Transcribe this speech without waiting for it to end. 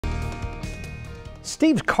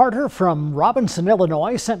Steve Carter from Robinson,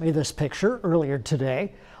 Illinois sent me this picture earlier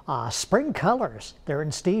today. Spring colors. They're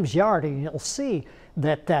in Steve's yard, and you'll see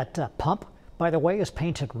that pump, by the way, is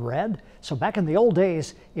painted red. So back in the old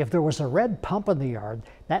days, if there was a red pump in the yard,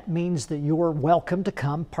 that means that you were welcome to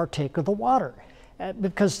come partake of the water.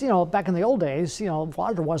 Because, back in the old days,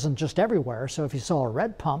 water wasn't just everywhere. So if you saw a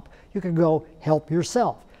red pump, you could go help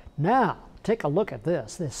yourself. Now, take a look at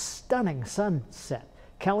this stunning sunset.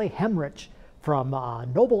 Kelly Hemrich from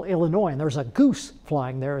Noble, Illinois, and there's a goose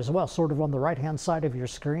flying there as well, sort of on the right-hand side of your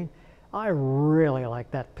screen. I really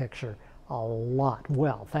like that picture a lot.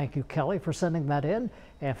 Well, thank you, Kelly, for sending that in.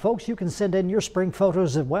 And folks, you can send in your spring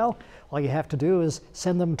photos as well. All you have to do is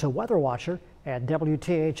send them to WeatherWatcher at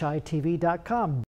WTHI-TV.com.